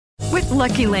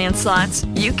Lucky Land Slots,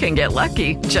 you can get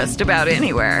lucky just about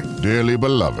anywhere. Dearly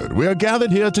beloved, we are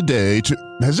gathered here today to...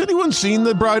 Has anyone seen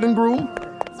the bride and groom?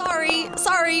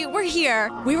 Sorry, we're here.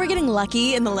 We were getting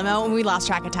lucky in the limo and we lost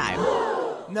track of time.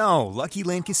 No, Lucky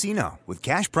Land Casino, with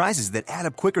cash prizes that add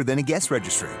up quicker than a guest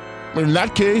registry. In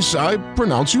that case, I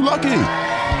pronounce you lucky.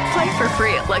 Play for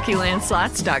free at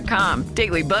LuckyLandSlots.com.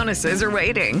 Daily bonuses are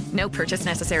waiting. No purchase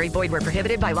necessary. Void where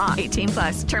prohibited by law.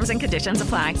 18+. Terms and conditions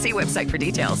apply. See website for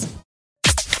details.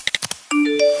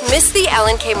 Miss the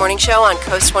Ellen K Morning Show on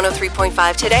Coast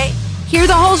 103.5 today? Hear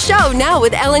the whole show now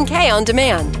with Ellen K on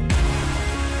demand.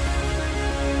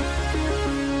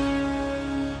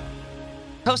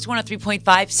 Coast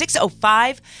 103.5,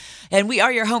 605. And we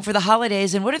are your home for the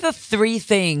holidays. And what are the three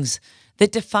things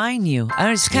that define you?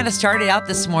 I just kind of started out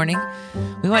this morning.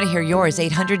 We want to hear yours.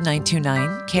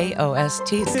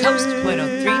 800-929-KOST. It's Coast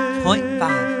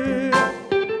 103.5.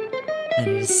 And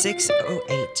it is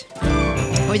 6:08.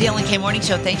 We're the Ellen K Morning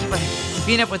Show. Thank you for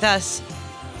being up with us.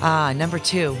 Number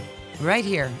 2, right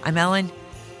here. I'm Ellen,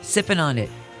 sipping on it.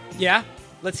 Yeah?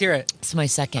 Let's hear it. It's my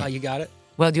second. Oh, you got it?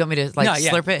 Well, do you want me to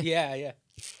slurp it? Yeah.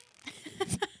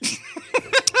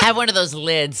 I have one of those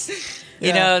lids.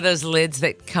 You know, those lids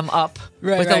that come up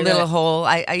with a little hole.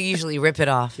 I usually rip it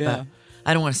off, but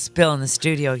I don't want to spill in the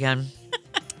studio again.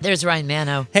 There's Ryan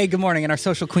Manno. Hey, good morning. And our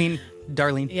social queen,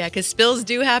 Darlene. Yeah, because spills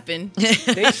do happen.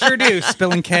 They sure do.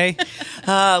 Spill and K.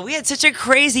 We had such a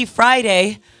crazy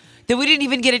Friday that we didn't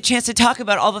even get a chance to talk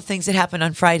about all the things that happened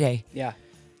on Friday. Yeah.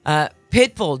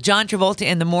 Pitbull, John Travolta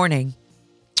in the morning.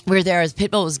 We were there as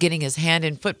Pitbull was getting his hand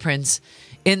and footprints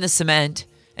in the cement.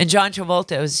 And John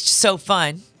Travolta, it was so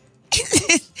fun.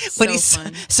 When he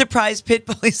surprised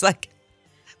Pitbull, he's like,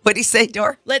 what'd he say,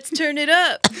 Dor? Let's turn it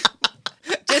up.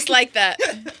 Just like that.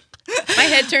 My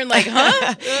head turned like,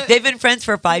 huh? They've been friends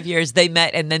for 5 years. They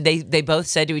met, and then they both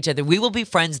said to each other, we will be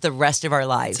friends the rest of our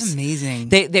lives. That's amazing.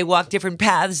 They walk different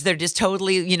paths. They're just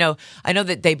totally, I know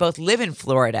that they both live in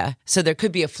Florida, so there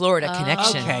could be a Florida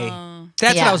connection. Okay.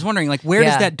 That's what I was wondering. Like, where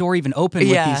does that door even open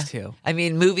with these two? I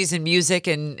mean, movies and music,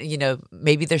 and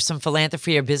maybe there's some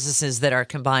philanthropy or businesses that are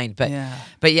combined. But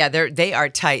they are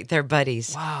tight. They're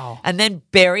buddies. Wow. And then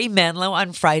Barry Manilow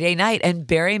on Friday night, and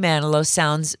Barry Manilow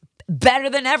sounds better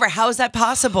than ever. How is that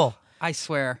possible? I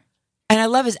swear. And I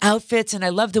love his outfits, and I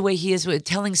love the way he is with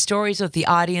telling stories with the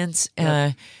audience.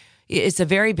 Yep. It's a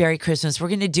very Barry Christmas. We're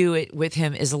going to do it with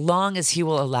him as long as he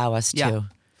will allow us to. Yeah,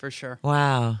 for sure.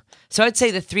 Wow. So I'd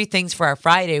say the three things for our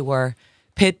Friday were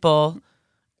Pitbull,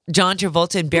 John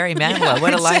Travolta, and Barry Manilow.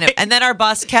 What a lineup. And then our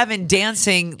boss, Kevin,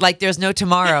 dancing like there's no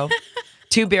tomorrow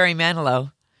to Barry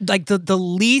Manilow. Like the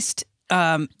least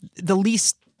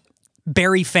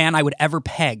Barry fan I would ever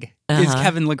peg is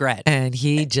Kevin Legret. And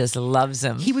he just loves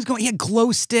him. He had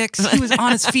glow sticks. He was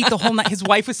on his feet the whole night. His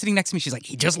wife was sitting next to me. She's like,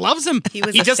 he just loves him. He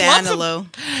was a fan-alo.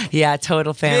 Yeah,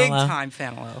 total fan-alo. Big time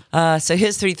fan-alo. So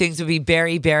his three things would be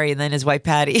Barry, and then his wife,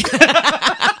 Patty.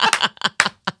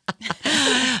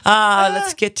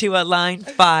 Let's get to line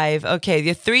 5. Okay,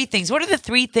 the three things. What are the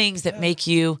three things that make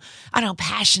you,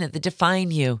 passionate, that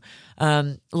define you?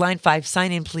 Line 5,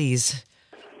 sign in, please.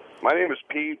 My name is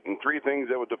Pete, and three things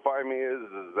that would define me is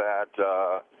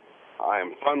that I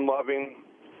am fun-loving,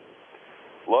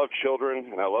 love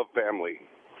children, and I love family.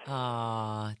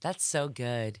 Aw, that's so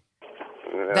good.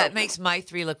 Yeah. That makes my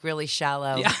 3 look really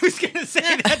shallow. Yeah, I was going to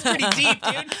say, that's pretty deep,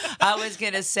 dude. I was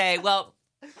going to say,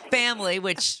 family,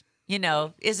 which,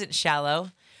 isn't shallow.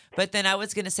 But then I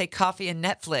was going to say coffee and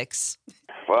Netflix.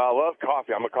 Well, I love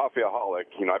coffee. I'm a coffeeaholic.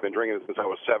 I've been drinking it since I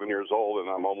was 7 years old,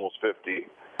 and I'm almost 50.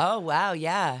 Oh, wow,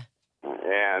 yeah.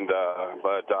 And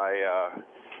but I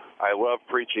love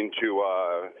preaching to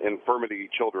infirmity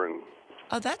children.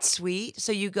 Oh, that's sweet.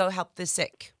 So you go help the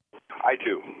sick. I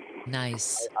do.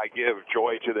 Nice. I give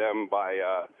joy to them by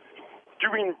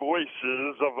doing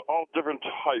voices of all different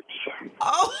types.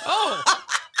 Oh.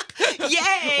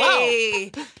 Yay!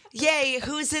 Wow. Yay!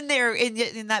 Who's in there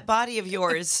in that body of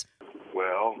yours?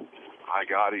 Well, I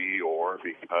got Eeyore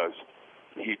because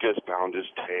he just found his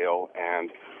tail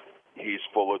and he's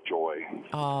full of joy.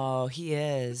 Oh, he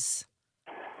is.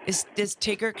 Does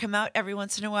Tigger come out every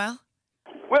once in a while?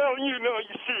 Well, you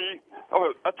see,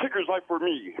 a Tigger's like for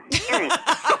me. Oh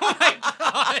my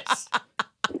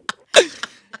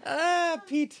gosh.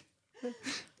 Pete.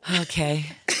 Okay.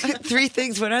 3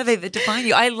 things. What are they that define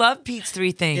you? I love Pete's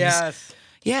 3 things. Yes.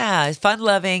 Yeah, he's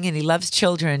fun-loving and he loves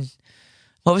children.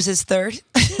 What was his third?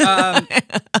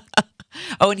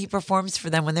 And he performs for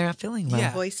them when they're not feeling well.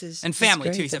 Yeah. Voices. And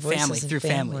family, too. He said family, through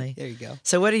family. There you go.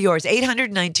 So what are yours?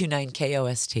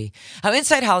 800-929-KOST.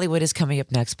 Inside Hollywood is coming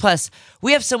up next. Plus,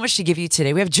 we have so much to give you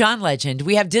today. We have John Legend.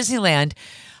 We have Disneyland.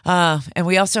 And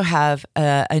we also have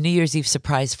a New Year's Eve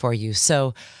surprise for you.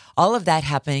 So all of that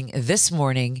happening this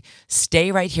morning.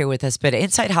 Stay right here with us. But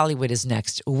Inside Hollywood is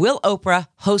next. Will Oprah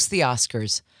host the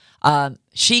Oscars?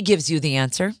 She gives you the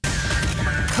answer.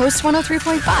 Coast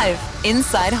 103.5,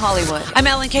 Inside Hollywood. I'm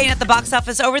Ellen Kane at the box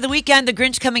office. Over the weekend, The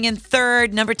Grinch coming in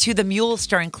third. Number 2, The Mule,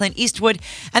 starring Clint Eastwood.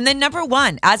 And then number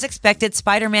 1, as expected,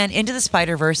 Spider-Man Into the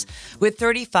Spider-Verse with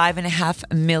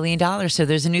 $35.5 million. So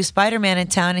there's a new Spider-Man in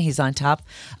town, and he's on top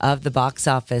of the box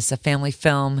office. A family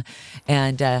film,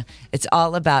 and it's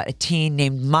all about a teen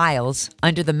named Miles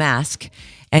under the mask.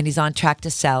 And he's on track to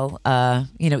sell,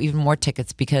 even more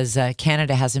tickets because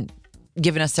Canada hasn't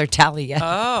given us their tally yet.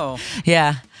 Oh.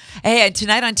 Yeah. Hey, and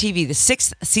tonight on TV, the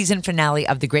 6th season finale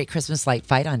of The Great Christmas Light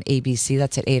Fight on ABC.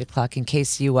 That's at 8 o'clock. In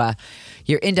case you're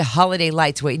into holiday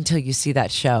lights, wait until you see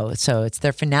that show. So it's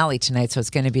their finale tonight. So it's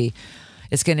going to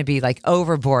be like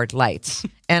overboard lights.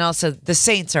 And also the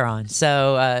Saints are on.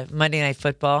 So Monday Night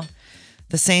Football.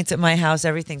 The Saints at my house,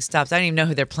 everything stops. I don't even know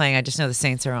who they're playing. I just know the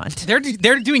Saints are on.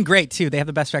 They're doing great, too. They have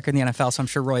the best record in the NFL, so I'm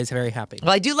sure Roy is very happy.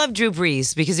 Well, I do love Drew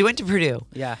Brees because he went to Purdue.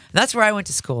 Yeah. That's where I went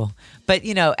to school. But,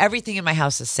 everything in my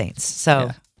house is Saints.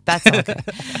 So that's all good.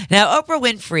 Now, Oprah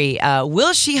Winfrey,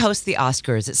 will she host the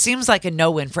Oscars? It seems like a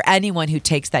no-win for anyone who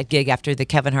takes that gig after the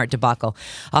Kevin Hart debacle.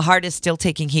 Hart is still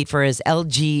taking heat for his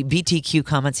LGBTQ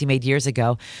comments he made years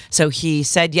ago. So he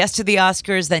said yes to the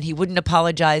Oscars, then he wouldn't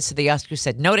apologize, so the Oscars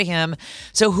said no to him.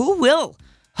 So who will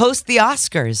host the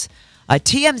Oscars?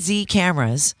 TMZ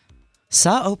cameras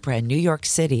saw Oprah in New York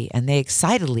City, and they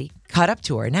excitedly caught up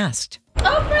to her and asked,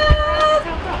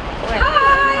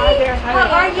 How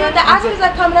are you? The Oscars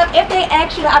are coming up. If they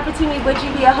ask you the opportunity, would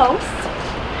you be a host?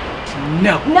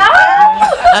 No. No?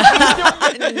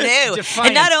 No. Defiant.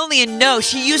 And not only a no,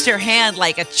 she used her hand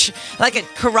like a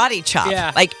karate chop.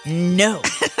 Yeah. Like, no.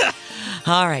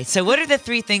 All right. So what are the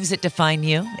 3 things that define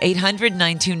you?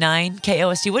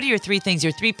 800-929-KOSD. What are your 3 things,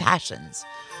 your 3 passions?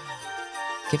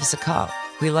 Give us a call.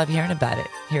 We love hearing about it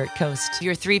here at Coast.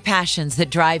 Your 3 passions that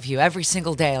drive you every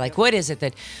single day. Like, what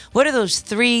are those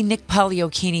 3 Nick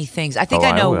Pagliocchini things? I think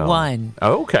I know one.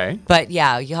 Oh, okay. But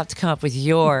yeah, you'll have to come up with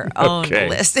your own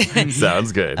list.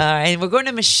 Sounds good. All right. And we're going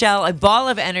to Michelle, a ball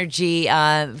of energy.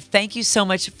 Thank you so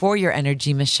much for your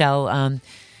energy, Michelle. And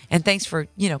thanks for,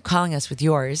 calling us with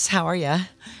yours. How are you?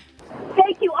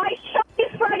 Thank you. I shot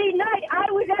this Friday night. I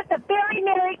was at the Very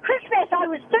Merry Christmas. I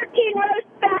was 13 rows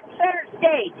back center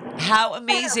stage. How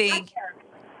amazing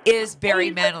is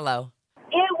Barry Manilow?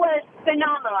 It was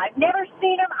phenomenal. I've never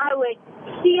seen him. I would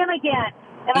see him again.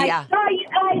 And I saw you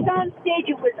guys on stage.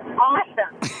 It was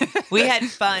awesome. We had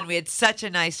fun. We had such a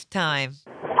nice time.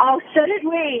 Oh, so did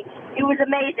we. It was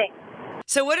amazing.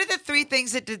 So what are the 3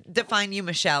 things that define you,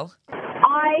 Michelle?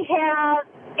 I have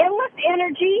endless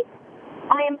energy.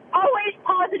 I am always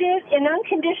positive and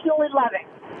unconditionally loving.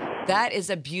 That is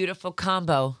a beautiful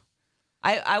combo.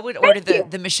 I would order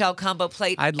the Michelle combo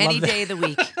plate any day of the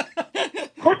week.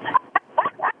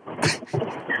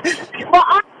 Well,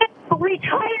 I'm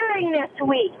retiring this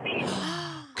week.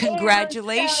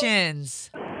 Congratulations.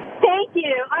 Thank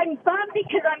you. I'm bummed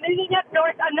because I'm moving up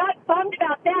north. I'm not bummed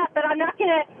about that, but I'm not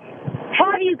going to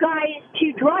have you guys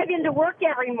to drive into work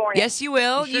every morning. Yes, you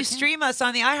will. You stream us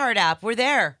on the iHeart app. We're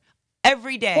there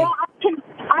every day. Well,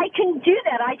 I can do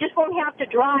that. I just won't have to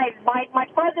drive. My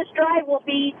farthest drive will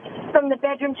be from the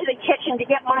bedroom to the kitchen to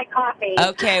get my coffee.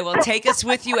 Okay, well, take us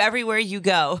with you everywhere you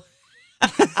go.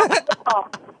 Oh,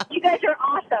 you guys are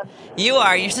awesome. You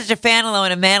are. You're such a Fanilow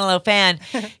and a Manilow fan.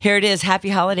 Here it is. Happy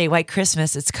Holiday, White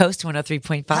Christmas. It's Coast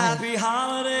 103.5. Happy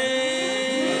Holiday.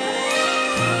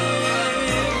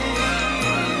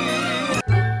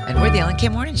 And we're the Ellen K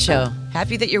Morning Show.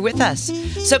 Happy that you're with us.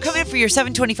 So coming up for your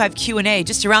 725 Q&A,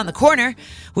 just around the corner,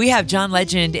 we have John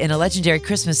Legend in a legendary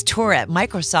Christmas tour at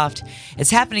Microsoft. It's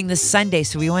happening this Sunday,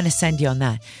 so we want to send you on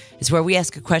that. It's where we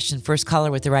ask a question. First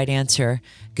caller with the right answer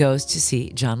goes to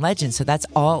see John Legend. So that's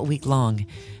all week long.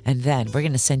 And then we're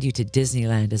going to send you to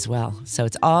Disneyland as well. So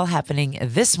it's all happening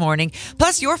this morning.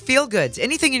 Plus your feel goods.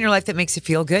 Anything in your life that makes you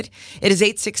feel good. It is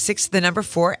 866, the number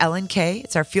 4, Ellen K.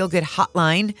 It's our feel good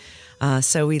hotline.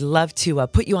 So we love to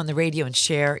put you on the radio and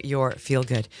share your feel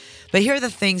good. But here are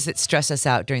the things that stress us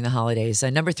out during the holidays.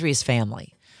 Number 3 is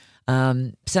family.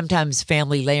 Sometimes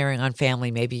family layering on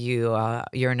family. Maybe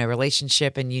you're in a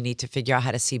relationship and you need to figure out how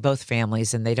to see both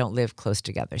families and they don't live close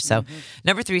together. So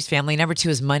number 3 is family. Number 2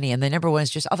 is money. And then number 1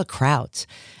 is just all the crowds.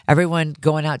 Everyone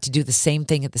going out to do the same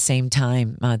thing at the same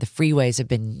time. The freeways have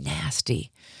been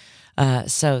nasty.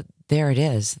 So there it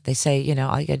is. They say,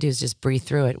 all you got to do is just breathe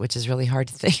through it, which is really hard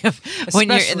to think of when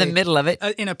you're in the middle of it.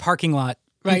 In a parking lot.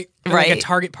 Right. Or Right. Like a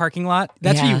Target parking lot.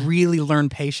 That's where you really learn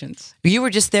patience. You were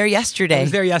just there yesterday. I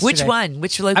was there yesterday. Which one?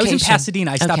 Which location? I was in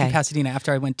Pasadena. I stopped in Okay. Pasadena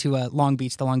after I went to Long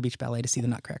Beach, the Long Beach Ballet, to see the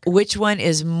Nutcracker. Which one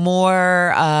is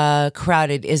more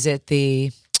crowded? Is it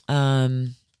the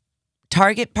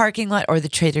Target parking lot or the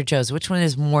Trader Joe's? Which one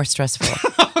is more stressful?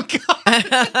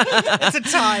 It's a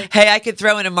tie. Hey, I could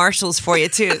throw in a Marshall's for you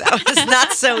too. That was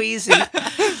not so easy.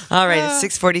 All right,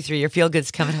 it's 6:43. Your feel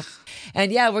good's coming up.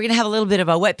 And yeah, we're going to have a little bit of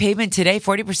a wet pavement today,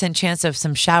 40% chance of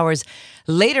some showers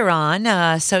later on.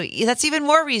 So that's even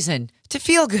more reason to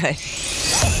feel good.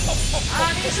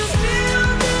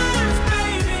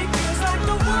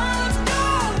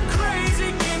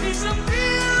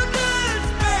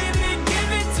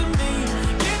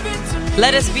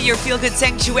 Let us be your feel good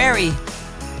sanctuary.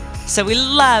 So we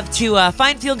love to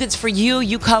find feel goods for you.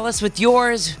 You call us with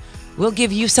yours. We'll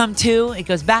give you some too. It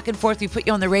goes back and forth. We put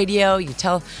you on the radio. You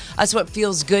tell us what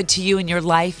feels good to you in your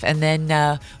life. And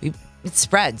then it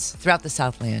spreads throughout the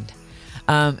Southland.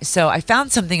 So I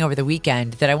found something over the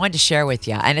weekend that I wanted to share with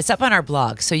you. And it's up on our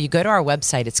blog. So you go to our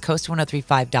website. It's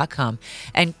coast1035.com.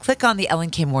 And click on the Ellen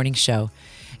K Morning Show.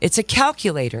 It's a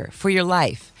calculator for your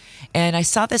life. And I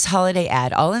saw this holiday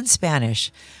ad all in Spanish.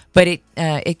 But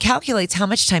it calculates how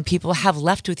much time people have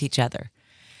left with each other.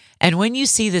 And when you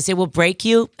see this, it will break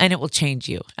you and it will change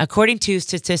you. According to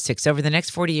statistics, over the next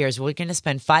 40 years, we're going to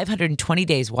spend 520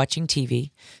 days watching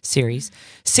TV series,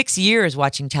 6 years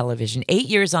watching television, 8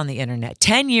 years on the internet,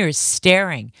 10 years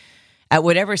staring at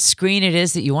whatever screen it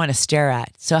is that you want to stare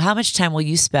at. So how much time will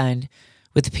you spend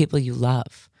with the people you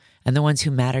love and the ones who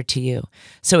matter to you?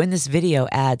 So in this video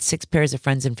ad, 6 pairs of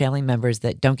friends and family members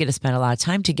that don't get to spend a lot of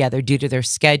time together due to their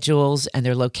schedules and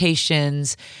their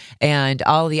locations and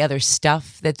all the other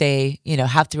stuff that they,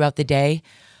 have throughout the day,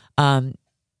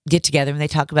 get together and they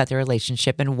talk about their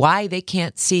relationship and why they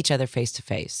can't see each other face to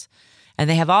face. And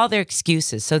they have all their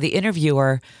excuses. So the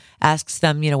interviewer asks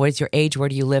them, what is your age? Where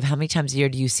do you live? How many times a year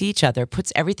do you see each other?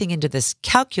 Puts everything into this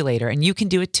calculator, and you can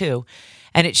do it too.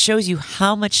 And it shows you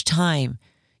how much time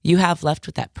you have left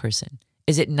with that person.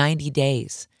 Is it 90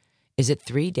 days? Is it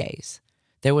 3 days?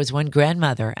 There was one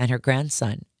grandmother and her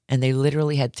grandson, and they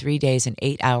literally had 3 days and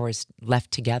 8 hours left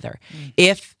together.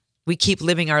 If we keep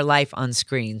living our life on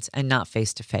screens and not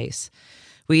face to face,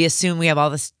 we assume we have all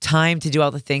this time to do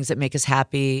all the things that make us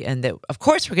happy, and that, of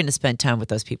course, we're going to spend time with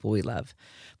those people we love.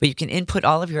 But you can input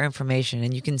all of your information,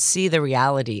 and you can see the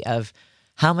reality of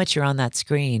how much you're on that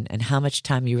screen and how much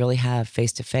time you really have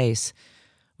face to face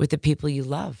with the people you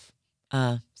love.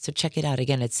 So check it out.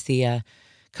 Again, it's the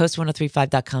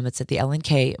coast1035.com. It's at the Ellen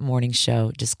K Morning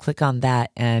Show. Just click on that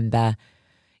and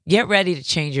get ready to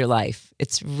change your life.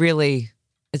 It's really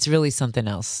something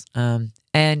else.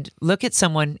 And look at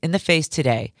someone in the face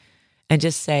today and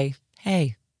just say,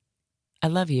 hey, I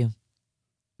love you.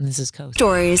 And this is Coast.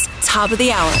 Stories, top of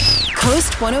the hour.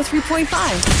 Coast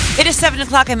 103.5. It is 7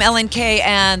 o'clock. I'm Ellen K,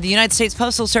 and the United States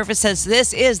Postal Service says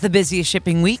this is the busiest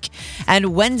shipping week,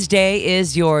 and Wednesday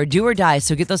is your do or die.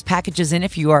 So get those packages in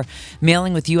if you are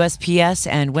mailing with USPS,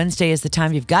 and Wednesday is the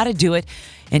time you've got to do it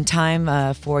in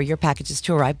time for your packages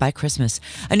to arrive by Christmas.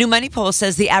 A new money poll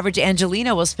says the average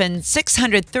Angelino will spend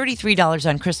 $633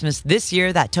 on Christmas this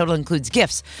year. That total includes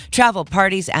gifts, travel,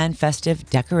 parties, and festive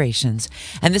decorations.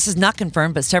 And this is not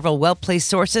confirmed, but several well-placed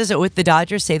sources with the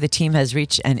Dodgers say the team has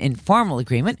reached an informal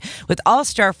agreement with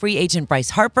all-star free agent Bryce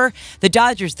Harper. The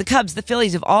Dodgers, the Cubs, the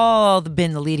Phillies have all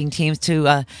been the leading teams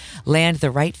to land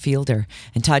the right fielder.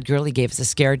 And Todd Gurley gave us a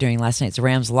scare during last night's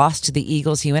Rams loss to the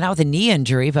Eagles. He went out with a knee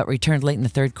injury, but returned late in the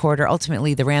third quarter.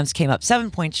 Ultimately, the Rams came up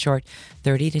 7 points short,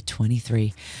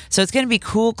 30-23. So it's going to be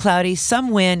cool, cloudy,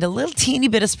 some wind, a little teeny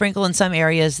bit of sprinkle in some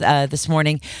areas this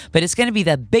morning, but it's going to be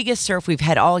the biggest surf we've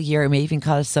had all year. It may even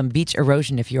cause some beach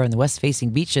erosion if you're on the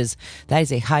west-facing beaches. That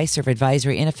is a high surf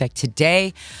advisory in effect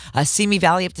today. Simi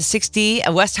Valley up to 60,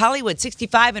 West Hollywood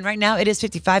 65, and right now it is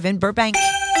 55 in Burbank.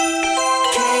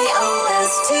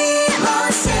 KOST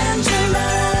Los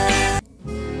Angeles.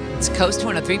 It's Coast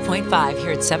 103.5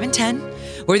 here at 710.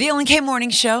 We're the Ellen K Morning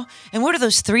Show. And what are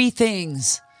those 3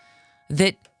 things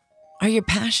that are your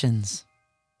passions?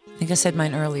 I think I said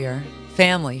mine earlier.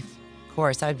 Family, of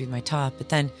course, that would be my top. But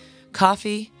then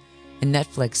coffee and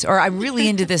Netflix. Or I'm really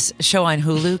into this show on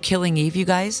Hulu, Killing Eve, you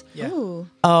guys. Yeah. Ooh.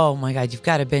 Oh, my God, you've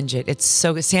got to binge it. It's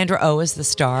so good. Sandra Oh is the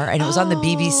star, and it was on the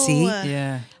BBC.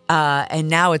 Yeah. And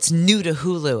now it's new to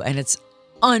Hulu, and it's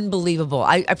unbelievable.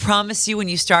 I promise you, when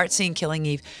you start seeing Killing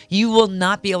Eve, you will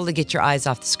not be able to get your eyes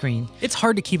off the screen. It's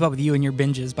hard to keep up with you and your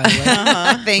binges, by the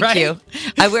way. Thank you.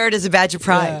 I wear it as a badge of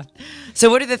pride. Yeah. So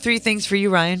what are the 3 things for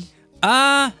you, Ryan?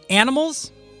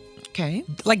 Animals, Okay.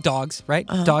 like dogs, right?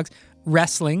 Dogs,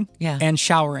 wrestling, Yeah. and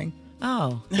showering.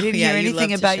 Oh, I didn't Yeah, hear you anything love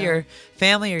to about show. your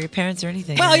family or your parents or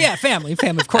anything. Well, yeah, family,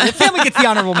 of course. The family gets the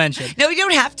honorable mention. No, you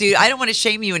don't have to. I don't want to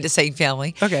shame you into saying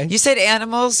family. Okay. You said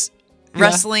animals,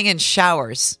 wrestling, and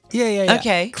showers. Yeah.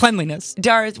 Okay. Cleanliness.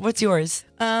 Dara, what's yours?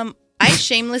 I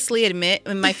shamelessly admit,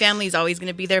 and my family's always going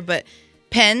to be there, but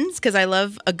pens, because I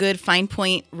love a good fine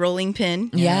point rolling pin.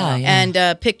 Yeah.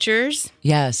 And pictures.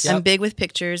 Yes. I'm big with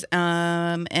pictures.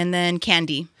 And then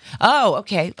candy. Oh,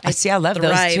 okay. I see. I love those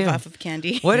Thrive too. off of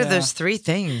candy. What are those 3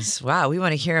 things? Wow, we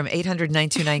want to hear them.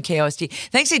 800-929-KOST.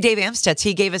 Thanks to Dave Amstutz.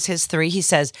 He gave us his 3. He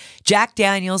says, Jack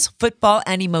Daniels, football,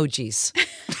 and emojis.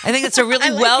 I think it's a really I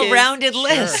like well-rounded it.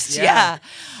 list. Sure, Yeah.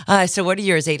 So what are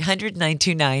yours?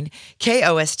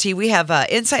 800-929-KOST. We have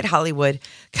Inside Hollywood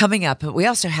coming up, but we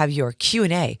also have your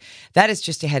Q&A. That is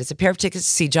just ahead. It's a pair of tickets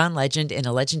to see John Legend in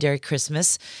A Legendary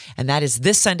Christmas, and that is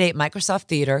this Sunday at Microsoft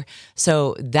Theater.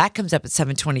 So that comes up at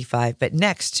 7:25. But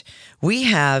next, we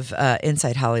have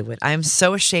Inside Hollywood. I'm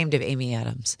so ashamed of Amy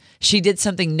Adams. She did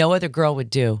something no other girl would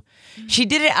do. She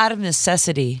did it out of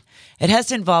necessity. It has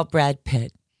to involve Brad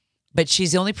Pitt. But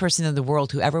she's the only person in the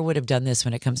world who ever would have done this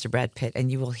when it comes to Brad Pitt. And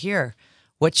you will hear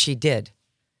what she did.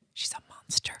 She's a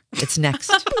monster. It's next.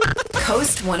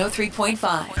 Coast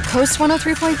 103.5. Coast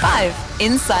 103.5.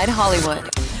 Inside Hollywood.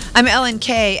 I'm Ellen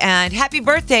Kay, and happy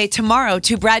birthday tomorrow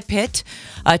to Brad Pitt.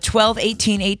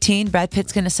 12/18/18. Brad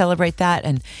Pitt's going to celebrate that.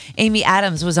 And Amy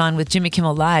Adams was on with Jimmy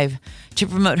Kimmel Live to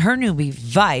promote her new movie,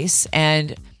 Vice.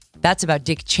 And that's about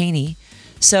Dick Cheney.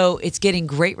 So it's getting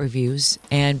great reviews,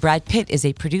 and Brad Pitt is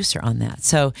a producer on that.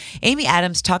 So Amy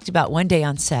Adams talked about one day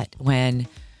on set when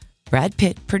Brad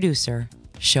Pitt, producer,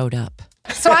 showed up.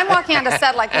 So I'm walking onto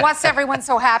set like, what's everyone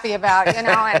so happy about, And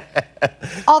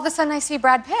all of a sudden I see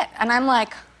Brad Pitt, and I'm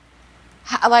like,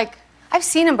 I've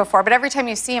seen him before, but every time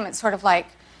you see him, it's sort of like,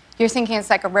 you're thinking it's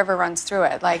like a river runs through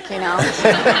it,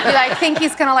 you think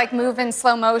he's gonna move in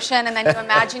slow motion, and then you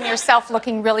imagine yourself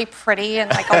looking really pretty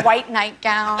in a white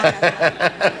nightgown.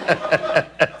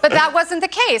 But that wasn't the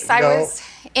case. I was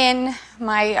in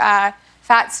my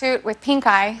fat suit with pink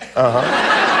eye.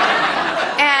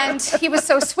 And he was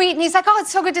so sweet, and he's like, oh,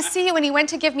 it's so good to see you. And he went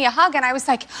to give me a hug, and I was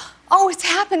like, oh, it's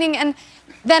happening. And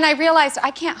then I realized I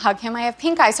can't hug him. I have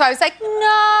pink eye. So I was like,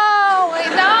 no.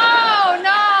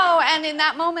 And in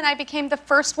that moment, I became the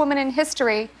first woman in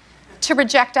history to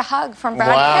reject a hug from Brad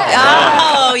Pitt.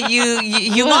 Oh,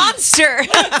 you monster.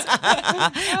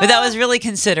 But that was really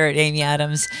considerate, Amy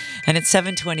Adams. And at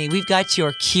 7:20, we've got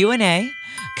your Q&A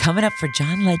coming up for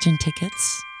John Legend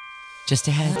tickets. Just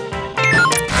ahead.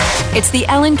 It's the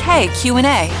Ellen K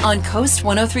Q&A on Coast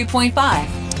 103.5.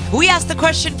 We asked the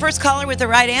question, first caller with the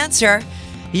right answer.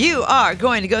 You are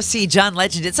going to go see John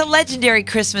Legend. It's a legendary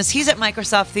Christmas. He's at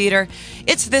Microsoft Theater.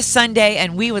 It's this Sunday,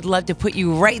 and we would love to put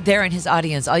you right there in his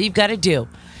audience. All you've got to do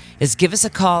is give us a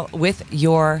call with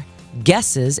your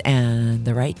guesses, and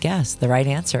the right guess, the right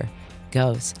answer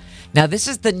goes. Now, this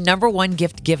is the number one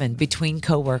gift given between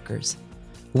coworkers.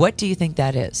 What do you think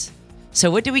that is? So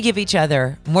what do we give each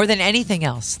other more than anything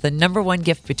else? The number one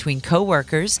gift between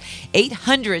coworkers,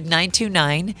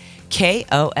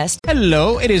 800-929-KOST.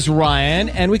 Hello, it is Ryan,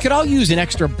 and we could all use an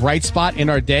extra bright spot in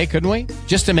our day, couldn't we?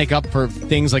 Just to make up for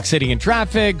things like sitting in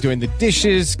traffic, doing the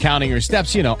dishes, counting your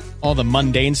steps, all the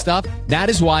mundane stuff. That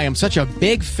is why I'm such a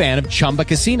big fan of Chumba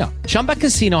Casino. Chumba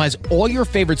Casino has all your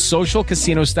favorite social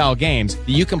casino-style games that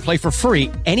you can play for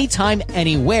free anytime,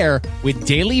 anywhere with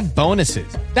daily bonuses.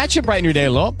 That should brighten your day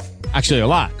a little. Actually, a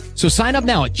lot. So sign up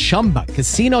now at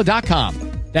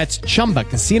ChumbaCasino.com. That's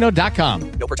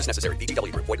ChumbaCasino.com. No purchase necessary.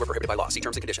 VGW Group. Void where prohibited by law. See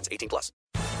terms and conditions. 18+.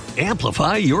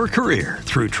 Amplify your career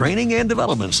through training and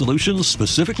development solutions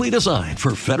specifically designed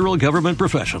for federal government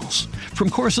professionals. From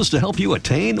courses to help you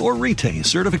attain or retain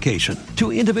certification,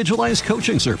 to individualized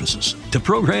coaching services, to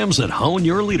programs that hone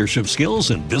your leadership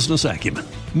skills and business acumen,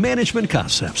 Management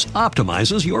Concepts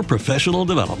optimizes your professional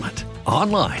development.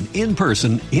 Online, in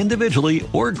person, individually,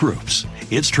 or groups,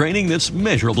 it's training that's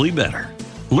measurably better.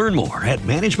 Learn more at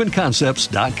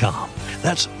managementconcepts.com.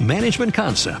 That's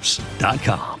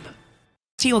managementconcepts.com.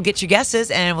 We'll get your guesses,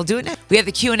 and we'll do it next. We have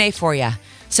the Q&A for you.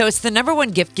 So it's the number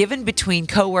one gift given between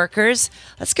coworkers.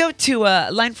 Let's go to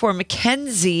line 4,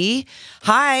 Mackenzie.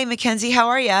 Hi, Mackenzie. How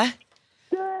are you?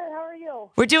 Good. How are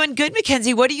you? We're doing good,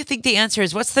 Mackenzie. What do you think the answer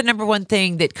is? What's the number one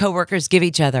thing that coworkers give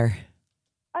each other?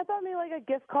 I thought maybe like a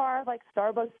gift card, like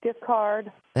Starbucks gift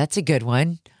card. That's a good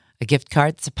one. A gift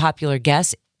card. It's a popular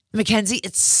guess. Mackenzie,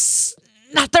 it's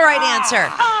not the right answer.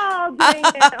 Oh, dang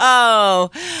it. Oh,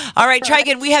 all right. Try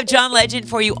again. We have John Legend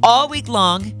for you all week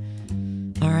long.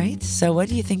 All right. So what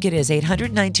do you think it is?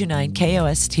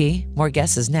 800-929-KOST. More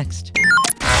guesses next.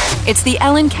 It's the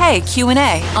Ellen K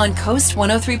Q&A on Coast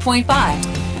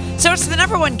 103.5. So it's the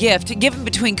number one gift given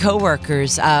between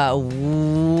coworkers.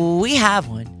 We have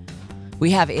one.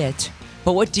 We have it.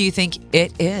 But what do you think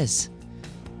it is?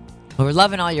 Well, we're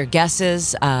loving all your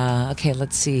guesses. Okay,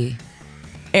 let's see.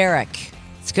 Eric.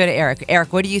 Let's go to Eric.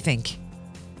 Eric, what do you think?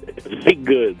 Baked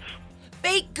goods.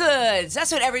 Baked goods.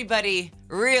 That's what everybody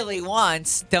really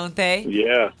wants, don't they?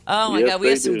 Yeah. Oh, my Yes, God. We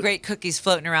have they some do. great cookies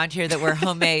floating around here that were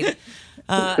homemade.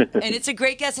 And it's a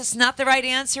great guess. It's not the right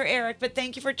answer, Eric, but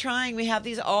thank you for trying. We have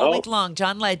these all week long.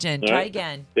 John Legend. All Try right.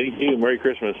 again. Thank you. Merry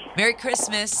Christmas. Merry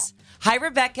Christmas. Hi,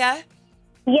 Rebecca.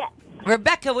 Yes.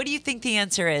 Rebecca, what do you think the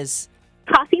answer is?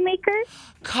 Coffee maker.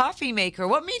 Coffee maker.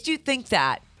 What made you think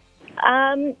that?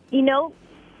 You know,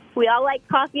 we all like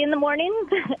coffee in the morning.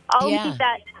 Always Yeah. get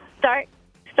that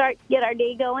get our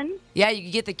day going. Yeah, you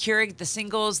can get the Keurig, the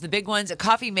singles, the big ones, a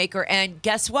coffee maker, and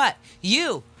guess what?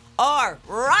 You are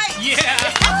right. Yeah.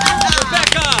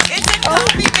 Rebecca. It's a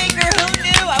coffee maker. Who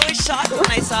knew? I was shocked when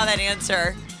I saw that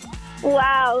answer.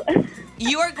 Wow.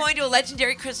 You are going to a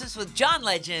legendary Christmas with John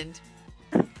Legend.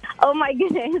 Oh my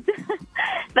goodness.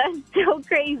 That's so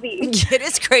crazy. It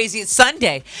is crazy. It's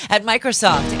Sunday at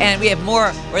Microsoft, and we have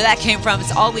more where that came from.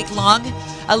 It's all week long.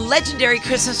 A legendary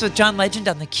Christmas with John Legend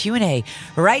on the Q&A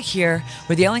right here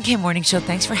with the Ellen K Morning Show.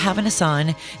 Thanks for having us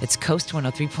on. It's Coast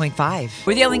 103.5.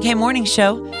 We're the Ellen K Morning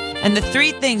Show, and the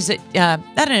three things that, I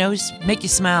don't know, just make you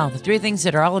smile. The three things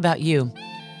that are all about you,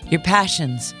 your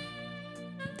passions.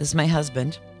 This is my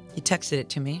husband. He texted it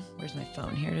to me. Where's my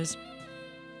phone? Here it is.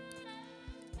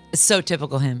 It's so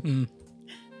typical him.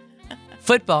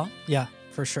 Football. Yeah,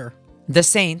 for sure. The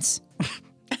Saints.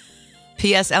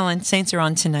 P.S. Ellen, Saints are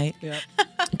on tonight. Yeah.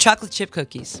 Chocolate chip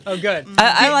cookies. Oh, good.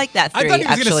 I like that three, I thought he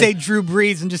was going to actually. say Drew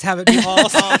Brees and just have it be all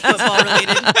football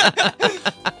related.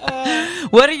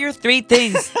 What are your three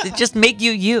things that just make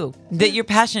you you, that you're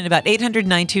passionate about?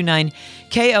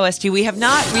 800-929-KOST. We have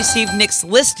not received Nick's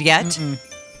list yet.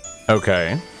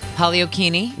 Okay. Holly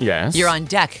O'Keenie. Yes. You're on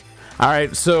deck. All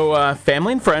right. So,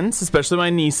 family and friends, especially my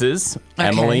nieces,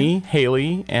 Emily,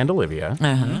 Haley, and Olivia.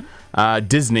 Uh-huh.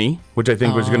 Disney, which I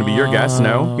think was going to be your guess.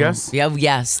 No? Yes? Yeah,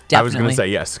 yes, definitely. I was going to say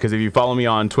yes, because if you follow me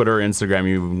on Twitter or Instagram,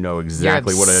 you know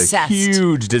exactly what a obsessed.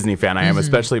 huge Disney fan I am,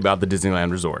 especially about the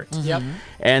Disneyland Resort. Yep.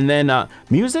 And then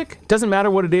music, doesn't matter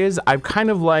what it is. I'm kind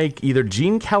of like either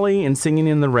Gene Kelly in Singing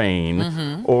in the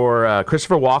Rain or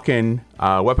Christopher Walken,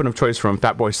 Weapon of Choice from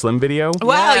Fatboy Slim video.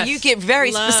 Wow, you get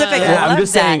very specific. Yeah, I I'm love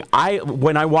just that. saying,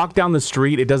 when I walk down the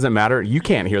street, it doesn't matter. You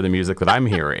can't hear the music that I'm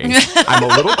hearing. I'm a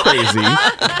little crazy,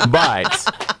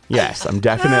 but yes, I'm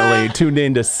definitely tuned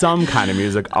into some kind of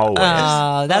music always.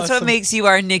 Oh, that's what makes you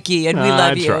our Nikki, and we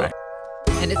love you. Right.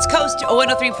 And it's Coast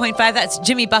 103.5. That's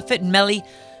Jimmy Buffett and Melly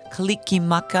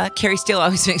Kalikimaka. Carrie Steele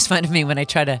always makes fun of me when I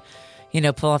try to,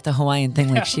 pull off the Hawaiian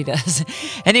thing like she does.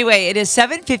 Anyway, it is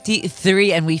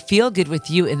 7:53, and we feel good with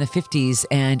you in the 50s.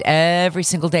 And every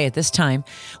single day at this time,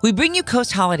 we bring you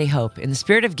Coast Holiday Hope. In the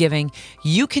spirit of giving,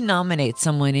 you can nominate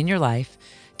someone in your life.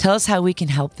 Tell us how we can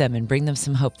help them and bring them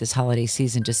some hope this holiday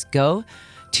season. Just go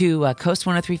to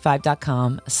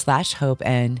coast1035.com/hope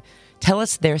and tell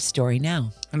us their story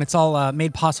now. And it's all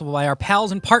made possible by our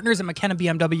pals and partners at McKenna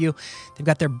BMW. They've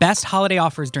got their best holiday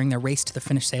offers during their Race to the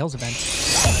Finish sales event.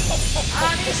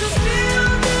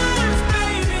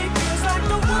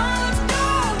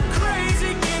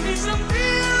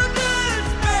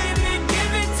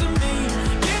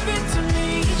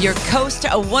 Your Coast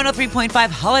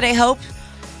 103.5 Holiday Hope.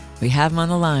 We have him on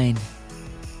the line.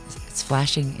 It's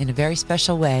flashing in a very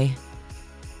special way.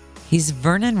 He's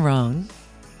Vernon Rohn.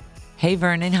 Hey,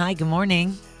 Vernon. Hi, good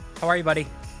morning. How are you, buddy?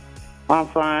 I'm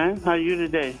fine. How are you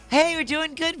today? Hey, we're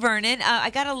doing good, Vernon.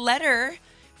 I got a letter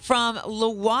from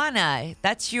Luana.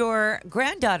 That's your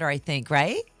granddaughter, I think,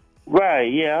 right?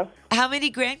 Right, yeah. How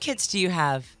many grandkids do you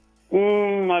have? I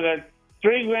got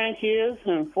 3 grandkids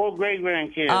and 4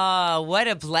 great-grandkids. Oh, what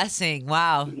a blessing.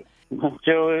 Wow.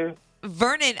 Sure.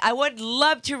 Vernon, I would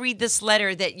love to read this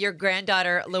letter that your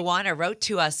granddaughter, Luana, wrote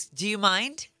to us. Do you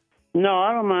mind? No,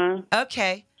 I don't mind.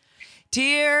 Okay.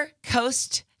 Dear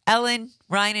Coast, Ellen,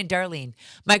 Ryan, and Darlene,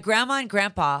 my grandma and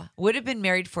grandpa would have been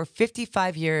married for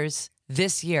 55 years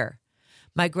this year.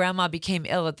 My grandma became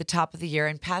ill at the top of the year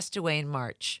and passed away in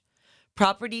March.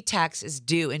 Property tax is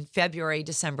due in February,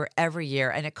 December every year,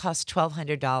 and it costs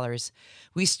 $1,200.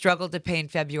 We struggled to pay in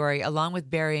February, along with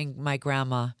burying my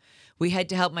grandma. We had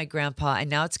to help my grandpa, and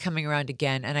now it's coming around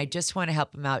again, and I just want to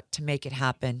help him out to make it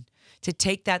happen, to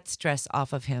take that stress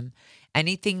off of him.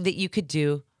 Anything that you could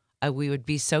do, we would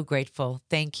be so grateful.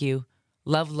 Thank you.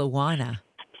 Love, Luana.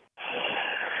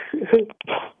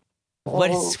 What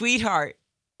a sweetheart.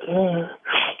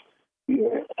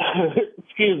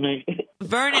 Excuse me.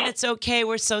 Vernon, it's okay.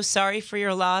 We're so sorry for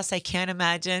your loss. I can't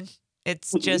imagine.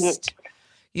 It's just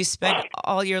you spent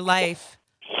all your life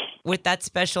with that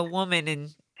special woman,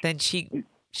 and then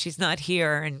she's not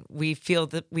here, and we feel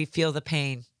the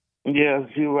pain. Yes,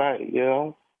 you're right.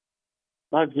 Yeah,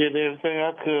 I did everything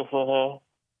I could for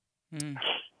her.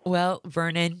 Well,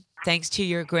 Vernon, thanks to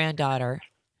your granddaughter,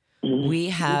 we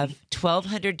have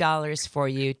 $1,200 for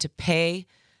you to pay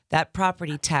that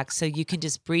property tax, so you can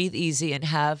just breathe easy and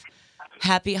have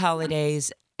happy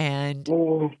holidays. And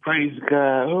praise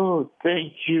God. Oh,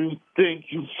 thank you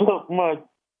so much.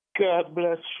 God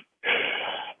bless you.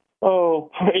 Oh,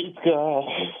 praise God.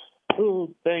 Oh,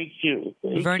 thank you.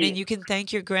 Vernon, you can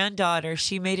thank your granddaughter.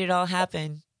 She made it all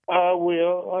happen. I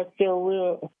will. I sure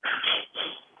will.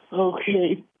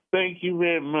 Okay. Thank you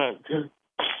very much.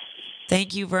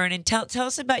 Thank you, Vernon. Tell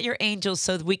us about your angel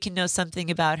so that we can know something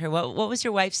about her. What was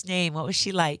your wife's name? What was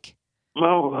she like?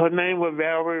 Oh, her name was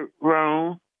Valerie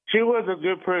Roan. She was a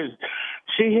good person.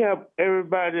 She helped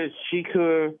everybody that she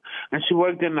could, and she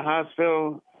worked in the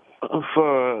hospital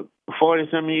for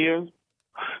 40-some years.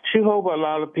 She helped a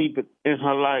lot of people in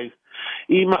her life.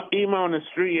 Even on the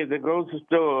street at the grocery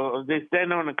store, they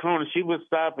stand on the corner, she would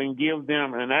stop and give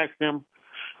them and ask them,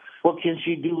 what can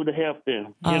she do to help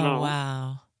them? You know?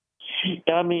 Wow.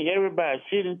 Everybody.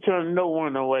 She didn't turn no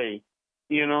one away,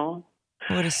 you know?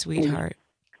 What a sweetheart.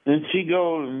 And she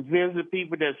go and visit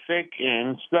people that's sick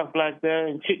and stuff like that.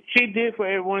 And she did for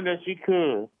everyone that she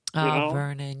could. Oh, you know?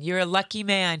 Vernon, you're a lucky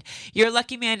man. You're a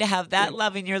lucky man to have that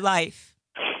love in your life.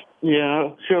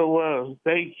 Yeah, sure was.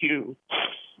 Thank you.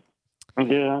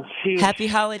 Yeah. Happy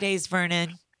holidays,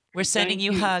 Vernon. We're sending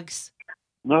you hugs.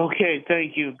 Okay,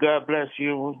 thank you. God bless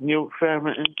you, your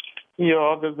family, and your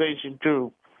organization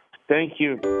too. Thank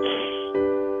you.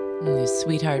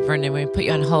 Sweetheart, Vernon, we're going to put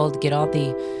you on hold, get all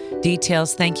the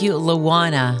details. Thank you,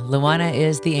 Luana. Luana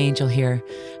is the angel here,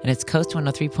 and it's Coast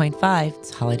 103.5.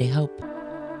 It's Holiday Hope.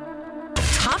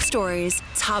 Top stories,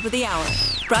 top of the hour.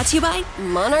 Brought to you by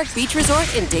Monarch Beach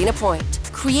Resort in Dana Point.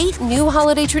 Create new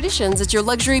holiday traditions at your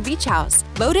luxury beach house.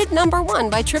 Voted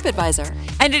 #1 by TripAdvisor.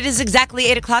 And it is exactly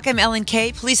 8 o'clock. I'm Ellen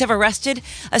Kay. Police have arrested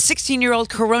a 16-year-old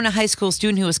Corona High School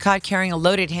student who was caught carrying a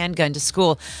loaded handgun to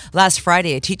school last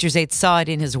Friday. A teacher's aide saw it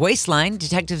in his waistline.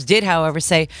 Detectives did, however,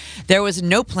 say there was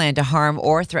no plan to harm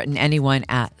or threaten anyone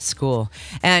at school.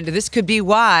 And this could be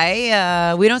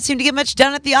why we don't seem to get much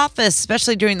done at the office,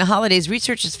 especially during the holidays.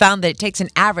 Research has found that it takes an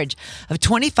average of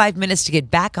 25 minutes to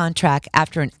get back on track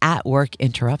after an at-work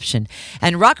interruption.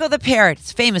 And Rocco the parrot,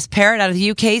 famous parrot out of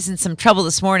the UK, is in some trouble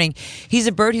this morning. He's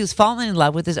a bird who's fallen in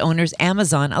love with his owner's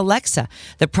Amazon Alexa.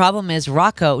 The problem is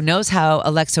Rocco knows how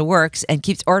Alexa works and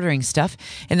keeps ordering stuff.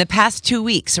 In the past 2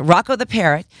 weeks, Rocco the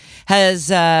parrot has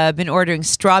been ordering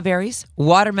strawberries,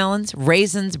 watermelons,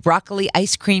 raisins, broccoli,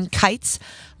 ice cream, kites,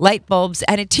 light bulbs,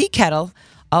 and a tea kettle,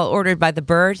 all ordered by the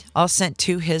bird, all sent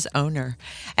to his owner.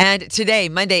 And today,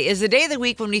 Monday, is the day of the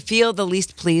week when we feel the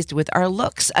least pleased with our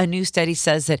looks. A new study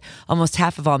says that almost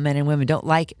half of all men and women don't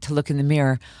like to look in the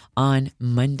mirror on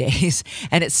Mondays.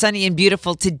 And it's sunny and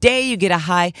beautiful. Today, you get a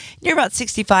high near about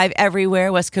 65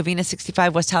 everywhere. West Covina,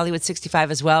 65. West Hollywood,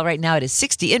 65 as well. Right now, it is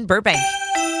 60 in Burbank.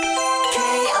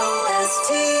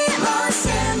 KOST Los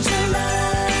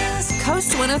Angeles.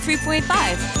 Coast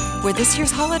 103.5, where this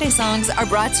year's holiday songs are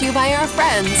brought to you by our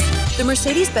friends, the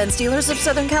Mercedes-Benz dealers of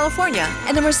Southern California,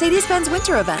 and the Mercedes-Benz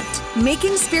Winter Event,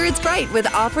 making spirits bright with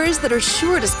offers that are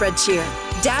sure to spread cheer.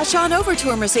 Dash on over to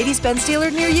a Mercedes-Benz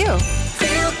dealer near you.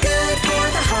 Feel good for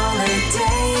the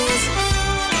holidays.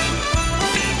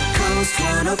 Coast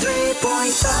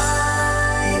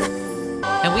 103.5.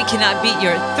 And we cannot beat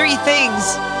your 3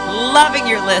 things. Loving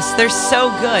your list. They're so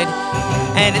good.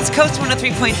 And it's Coast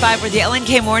 103.5. We're the Ellen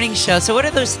K Morning Show. So what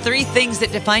are those 3 things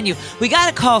that define you? We got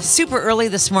a call super early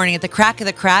this morning at the crack of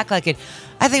the crack, like I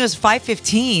think it was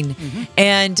 5:15.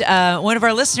 And one of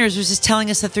our listeners was just telling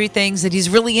us the 3 things that he's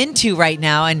really into right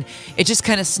now. And it just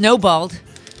kind of snowballed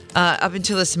up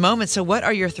until this moment. So what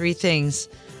are your 3 things?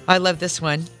 I love this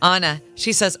one. Anna,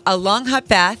 she says, a long hot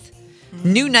bath,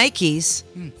 new Nikes,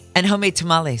 and homemade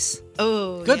tamales.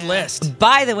 Oh, good list.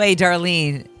 By the way,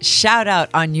 Darlene, shout out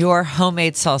on your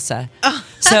homemade salsa.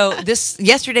 So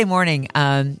yesterday morning,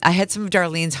 I had some of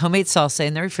Darlene's homemade salsa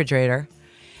in the refrigerator,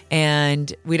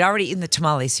 and we'd already eaten the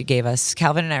tamales you gave us.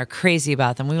 Calvin and I are crazy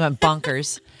about them. We went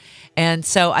bonkers. And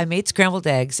so I made scrambled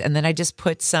eggs, and then I just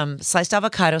put some sliced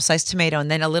avocado, sliced tomato,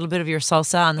 and then a little bit of your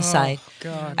salsa on the side.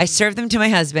 God. I served them to my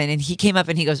husband, and he came up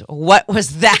and he goes, "What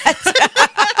was that?"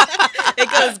 It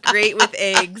goes great with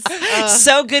eggs.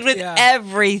 So good with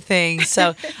everything.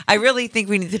 So I really think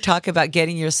we need to talk about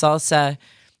getting your salsa,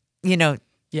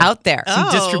 out there.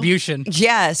 Some distribution.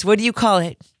 Yes. What do you call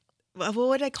it? what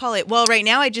would I call it? Well, right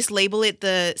now I just label it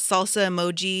the salsa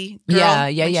emoji girl. Yeah.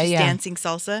 when she's dancing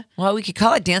salsa. Well, we could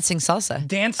call it dancing salsa.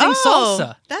 Dancing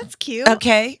salsa. That's cute.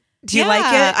 Okay. Do you like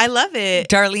it? I love it.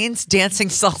 Darlene's dancing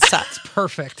salsa. It's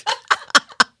perfect.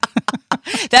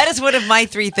 That is one of my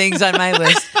 3 things on my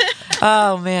list.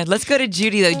 Oh, man. Let's go to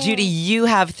Judy, though. Judy, you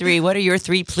have 3. What are your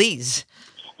 3, please?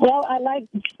 Well, I like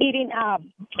eating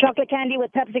chocolate candy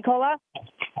with Pepsi Cola,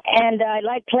 and I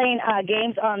like playing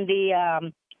games on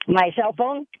the my cell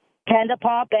phone, Panda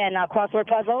Pop and crossword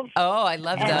puzzles. Oh, I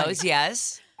love those.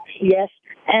 Yes. Yes,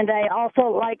 and I also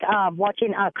like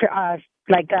watching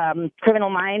Criminal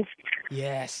Minds.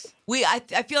 Yes.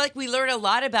 I feel like we learn a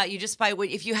lot about you just by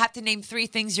if you have to name 3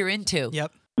 things you're into.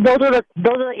 Yep. Those are the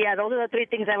 3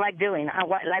 things I like doing. I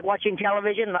like watching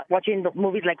television, watching the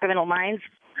movies like Criminal Minds.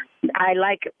 I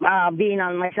like being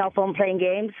on my cell phone playing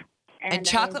games. And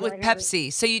chocolate with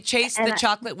Pepsi. So you chase the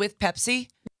chocolate with Pepsi?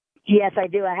 Yes, I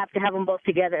do. I have to have them both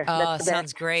together. Oh,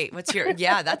 sounds great. What's your?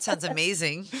 Yeah, that sounds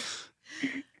amazing.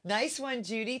 Nice one,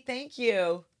 Judy. Thank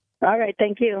you. All right,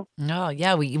 thank you. Oh,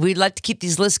 yeah, we'd like to keep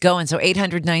these lists going. So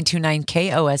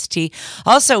 800-929-KOST.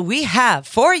 Also, we have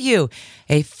for you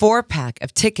a 4-pack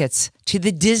of tickets to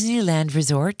the Disneyland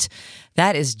Resort.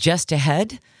 That is just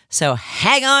ahead. So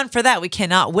hang on for that. We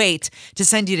cannot wait to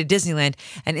send you to Disneyland.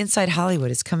 And Inside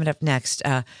Hollywood is coming up next.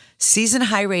 Season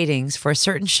high ratings for a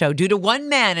certain show due to one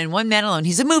man and one man alone.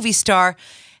 He's a movie star,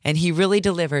 and he really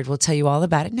delivered. We'll tell you all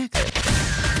about it next.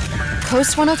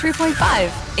 Coast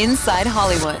 103.5, Inside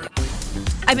Hollywood.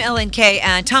 I'm Ellen Kay,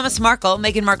 and Thomas Markle,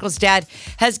 Meghan Markle's dad,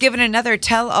 has given another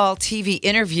tell-all TV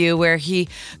interview where he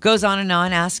goes on and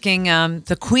on asking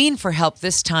the Queen for help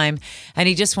this time, and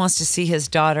he just wants to see his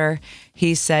daughter.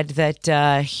 He said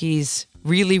that he's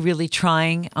really, really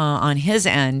trying on his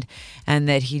end, and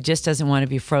that he just doesn't want to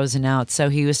be frozen out. So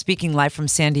he was speaking live from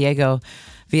San Diego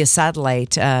via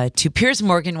satellite to Piers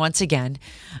Morgan once again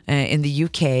in the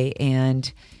UK,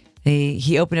 and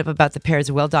he opened up about the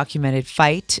pair's well-documented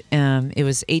fight. It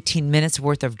was 18 minutes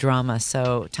worth of drama.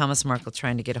 So Thomas Markle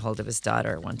trying to get a hold of his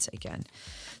daughter once again.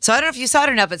 So I don't know if you saw it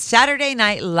or not, but Saturday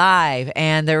Night Live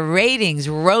and the ratings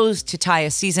rose to tie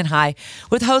a season high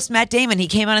with host Matt Damon. He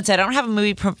came on and said, I don't have a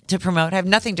movie to promote. I have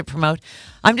nothing to promote.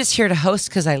 I'm just here to host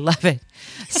because I love it.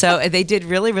 So they did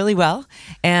really, really well.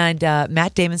 And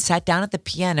Matt Damon sat down at the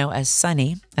piano as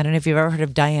Sonny. I don't know if you've ever heard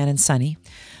of Diane and Sonny.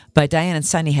 But Diane and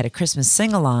Sonny had a Christmas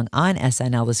sing-along on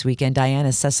SNL this weekend. Diane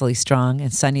is Cecily Strong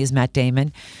and Sonny is Matt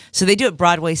Damon. So they do it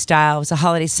Broadway style. It was a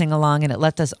holiday sing-along, and it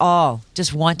left us all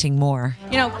just wanting more.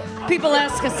 You know, people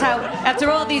ask us how, after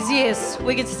all these years,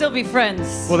 we can still be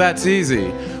friends. Well, that's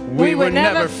easy. We were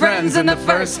never friends in the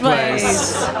first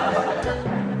place.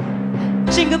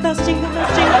 Jingle bells, jingle all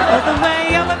the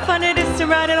way. Oh, what fun it is to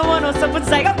ride in a one-horse open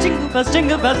sleigh. Oh,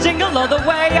 jingle bells, jingle all the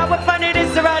way. Oh, what fun it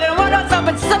is to ride in a one-horse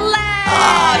open sleigh.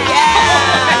 Oh,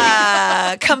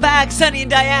 yeah! Come back, Sonny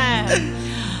and Diane.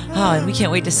 Oh, and we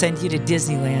can't wait to send you to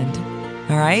Disneyland.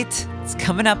 All right? It's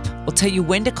coming up. We'll tell you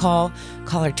when to call.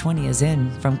 Caller 20 is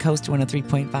in from Coast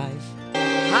 103.5.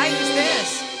 Hi, who's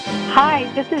this?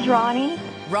 Hi, this is Ronnie.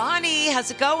 Ronnie,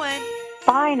 how's it going?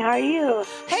 Fine, how are you?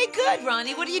 Hey, good,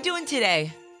 Ronnie. What are you doing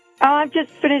today? I've just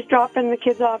finished dropping the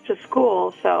kids off to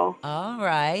school, so. All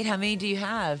right. How many do you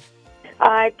have?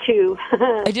 2.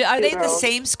 Are they at the girls.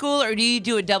 same school, or do you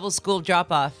do a double school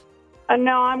drop-off?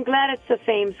 No, I'm glad it's the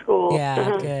same school.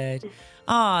 Yeah, good.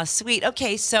 Oh, sweet.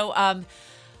 Okay, so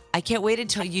I can't wait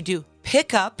until you do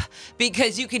pickup,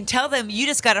 because you can tell them you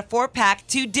just got a 4-pack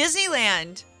to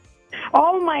Disneyland.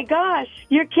 Oh, my gosh.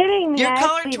 You're kidding me. You're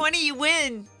caller 20, you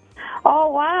win.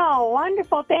 Oh, wow.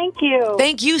 Wonderful. Thank you.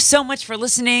 Thank you so much for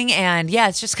listening. And yeah,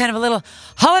 it's just kind of a little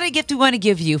holiday gift we want to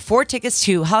give you. 4 tickets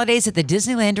to Holidays at the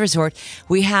Disneyland Resort.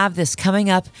 We have this coming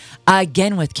up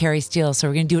again with Carrie Steele. So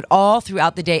we're going to do it all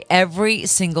throughout the day, every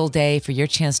single day, for your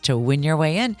chance to win your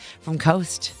way in from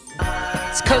Coast.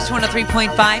 It's Coast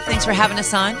 103.5. Thanks for having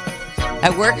us on.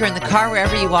 At work or in the car,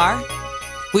 wherever you are.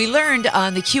 We learned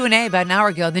on the Q&A about an hour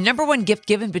ago, the number one gift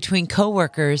given between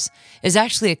coworkers is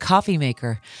actually a coffee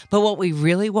maker. But what we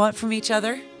really want from each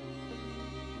other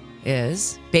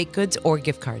is baked goods or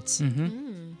gift cards.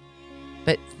 Mm-hmm.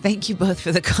 But thank you both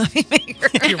for the coffee maker.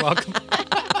 You're welcome.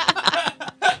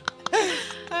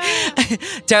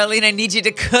 Darlene, I need you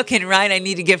to cook, and Ryan, I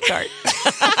need a gift card.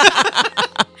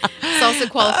 Salsa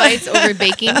qualifies over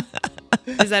baking.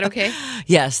 Is that okay?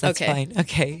 Yes, that's okay. fine.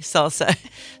 Okay,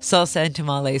 salsa and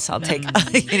tamales. I'll take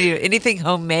anything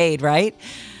homemade, right?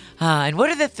 And what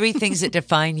are the 3 things that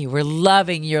define you? We're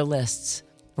loving your lists.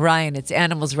 Ryan, it's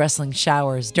animals, wrestling,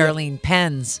 showers. Darlene,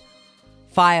 pens,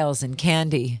 files, and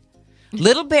candy.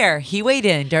 Little Bear, he weighed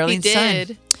in. Darlene's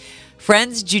son.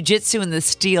 Friends, Jiu-Jitsu, and the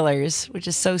Steelers, which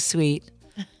is so sweet.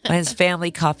 And his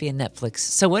family, coffee, and Netflix.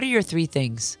 So what are your three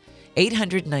things?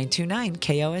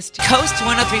 800-929-KOST. Coast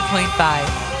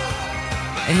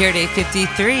 103.5. And here at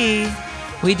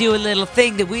 8:53, we do a little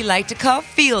thing that we like to call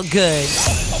Feel Good.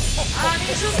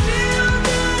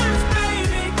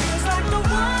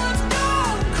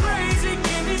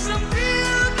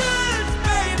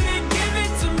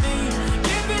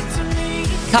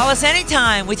 Call us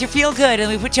anytime with your Feel Good, and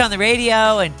we put you on the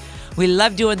radio, and we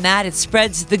love doing that. It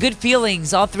spreads the good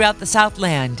feelings all throughout the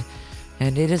Southland.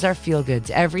 And it is our Feel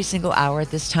Goods every single hour at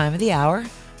this time of the hour.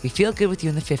 We feel good with you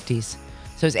in the 50s.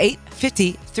 So it's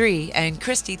 8:53. And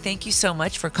Christy, thank you so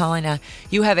much for calling.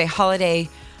 You have a holiday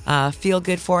Feel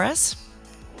Good for us?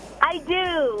 I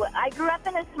do. I grew up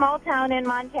in a small town in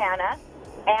Montana,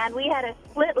 and we had a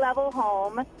split-level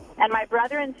home, and my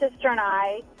brother and sister and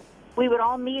I, we would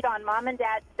all meet on Mom and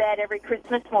Dad's bed every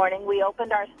Christmas morning. We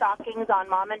opened our stockings on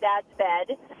Mom and Dad's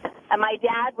bed, and my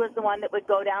dad was the one that would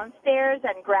go downstairs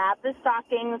and grab the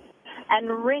stockings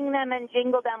and ring them and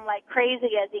jingle them like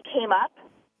crazy as he came up.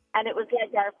 And it was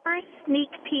like our first sneak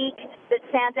peek that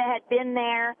Santa had been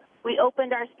there. We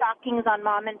opened our stockings on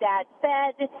Mom and Dad's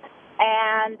bed,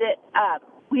 and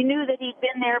we knew that he'd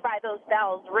been there by those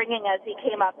bells ringing as he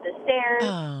came up the stairs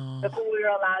before we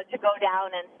were allowed to go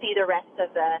down and see the rest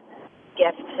of the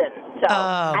gifts. And so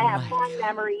I have fond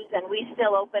memories, and we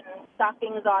still open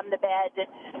stockings on the bed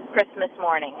Christmas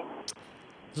morning.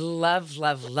 Love,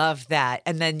 love, love that.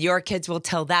 And then your kids will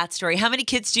tell that story. How many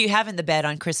kids do you have in the bed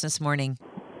on Christmas morning?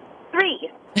 3.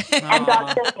 And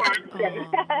dogs and cats.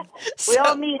 We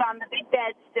all meet on the big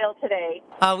bed still today.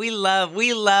 Oh, we love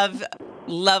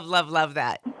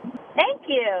that. Thank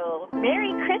you.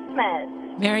 Merry Christmas.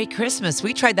 Merry Christmas.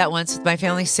 We tried that once with my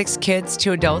family, 6 kids,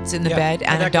 2 adults in the bed,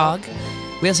 and a dog.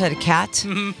 We also had a cat.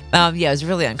 Yeah, it was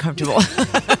really uncomfortable.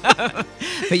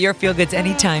 But your Feel Goods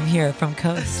anytime here from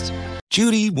Coast.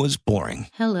 Judy was boring.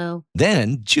 Hello.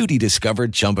 Then Judy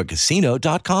discovered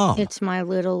ChumbaCasino.com. It's my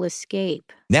little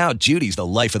escape. Now Judy's the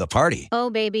life of the party. Oh,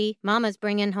 baby, mama's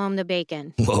bringing home the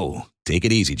bacon. Whoa, take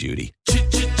it easy, Judy.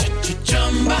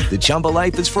 The Chumba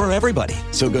life is for everybody.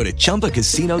 So go to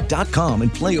ChumbaCasino.com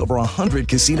and play over 100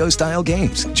 casino-style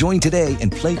games. Join today and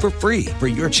play for free for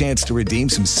your chance to redeem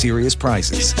some serious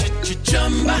prizes.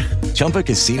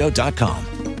 ChumbaCasino.com.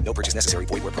 No purchase necessary.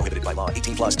 Void where prohibited by law.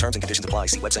 18+ terms and conditions apply.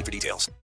 See website for details.